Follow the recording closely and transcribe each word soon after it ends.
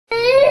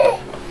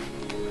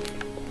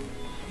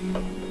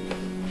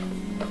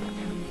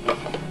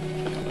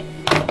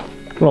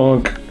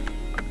Plonk.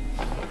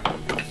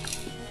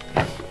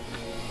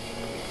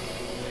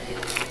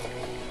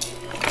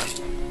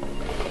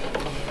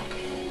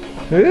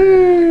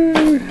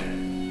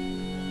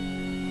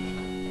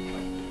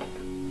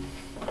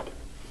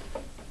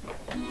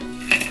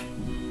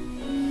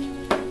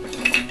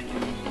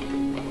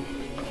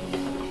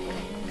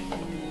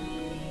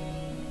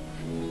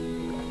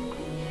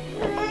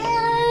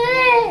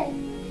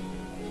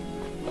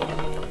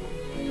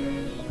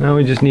 Now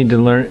we just need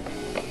to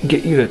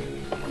get you to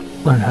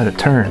learn how to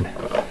turn.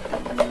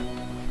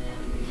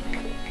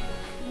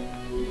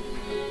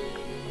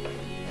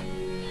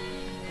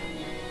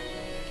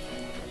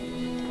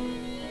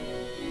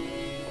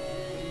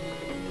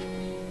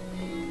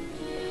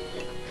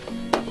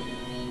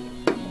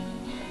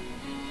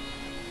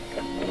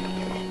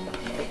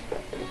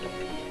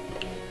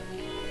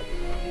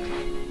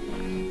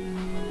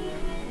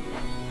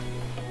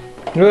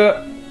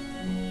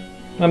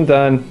 I'm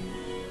done.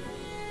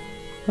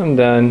 I'm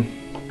done.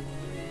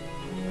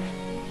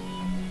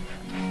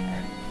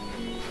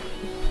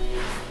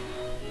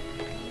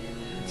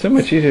 It's so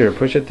much easier to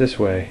push it this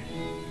way.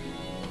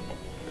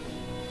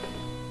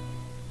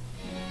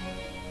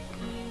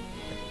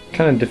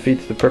 Kind of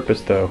defeats the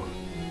purpose though.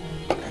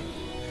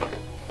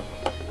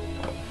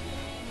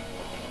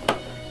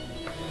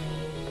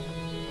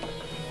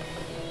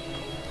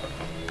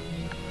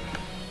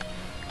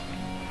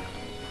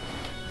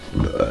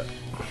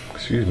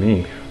 Excuse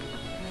me.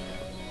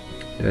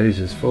 Daddy's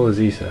as full as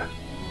Isa.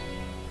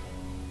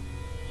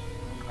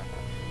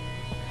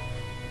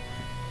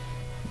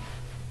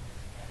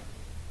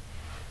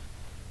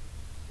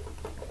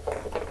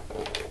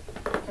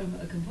 From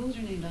a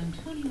composer named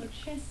Antonio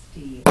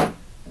Cesti, that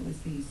was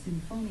the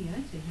Sinfonia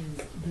to his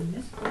The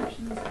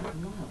Misfortunes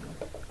of Love.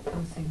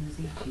 Jose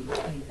Musici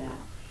played that.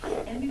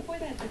 And before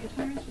that, the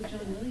guitarist was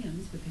John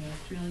Williams with the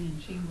Australian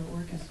Chamber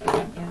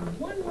Orchestra. And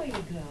One Way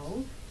to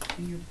Go,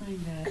 and you're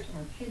playing that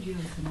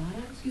Arpeggione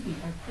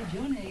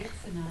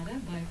Sonata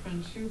by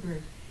Franz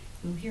Schubert.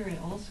 We'll hear it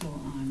also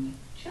on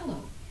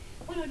cello.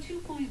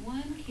 102.1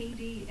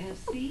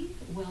 KDFC,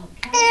 well,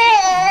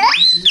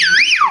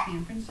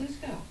 San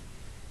Francisco.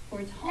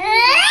 For its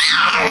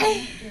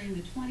home during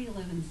the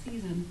 2011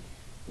 season,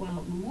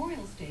 while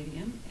Memorial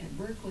Stadium at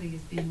Berkeley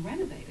is being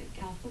renovated,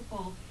 Cal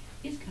football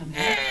is coming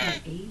to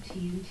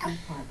AT&T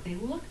Park. They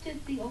looked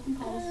at the Open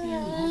Coliseum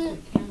and also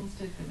at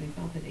Candlestick, but they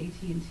felt that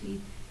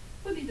AT&T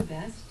would be the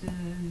best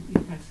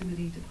in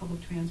proximity to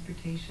public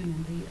transportation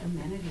and the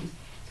amenities.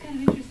 It's kind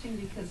of interesting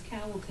because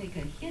Cal will take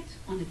a hit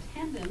on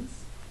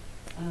attendance.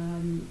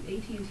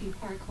 AT&T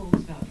Park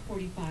holds about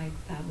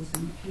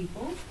 45,000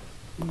 people.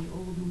 And the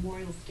old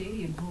Memorial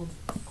Stadium holds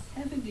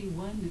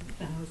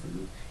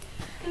 71,000.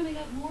 Coming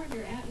up, more of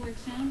your at-work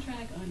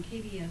soundtrack on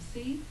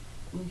KDFC.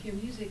 We'll hear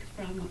music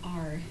from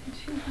our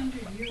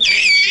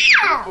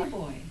 200-year-old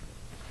boy.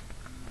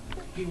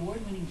 The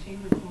award-winning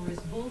chamber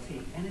florist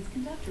Volti and its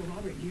conductor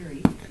Robert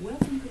Geary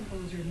welcome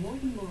composer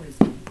Morton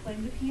Lorison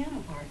playing the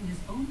piano part in his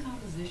own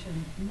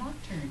composition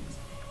Nocturnes.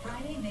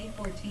 Friday, May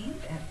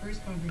 14th at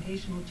First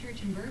Congregational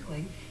Church in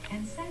Berkeley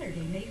and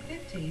Saturday, May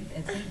 15th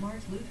at St.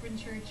 Mark's Lutheran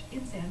Church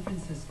in San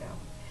Francisco.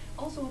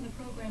 Also on the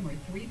program are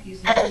 3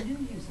 pieces of new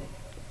music.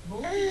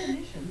 Volti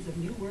commissions of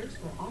new works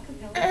for a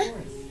cappella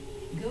chorus.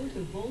 Go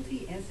to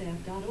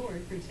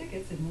voltisf.org for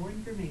tickets and more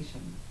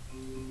information.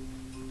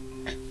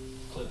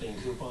 Clipping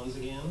coupons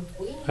again?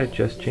 I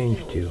just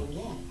changed you.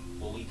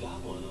 Well, we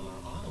got one on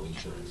our auto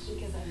insurance.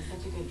 Because I'm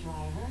such a good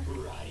driver.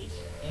 Right.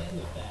 And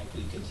the fact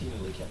we've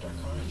continually kept our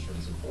car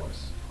insurance in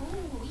force. Oh,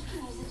 we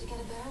can use it to get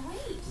a better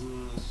rate.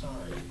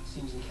 Sorry.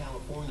 Seems in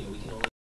California we can only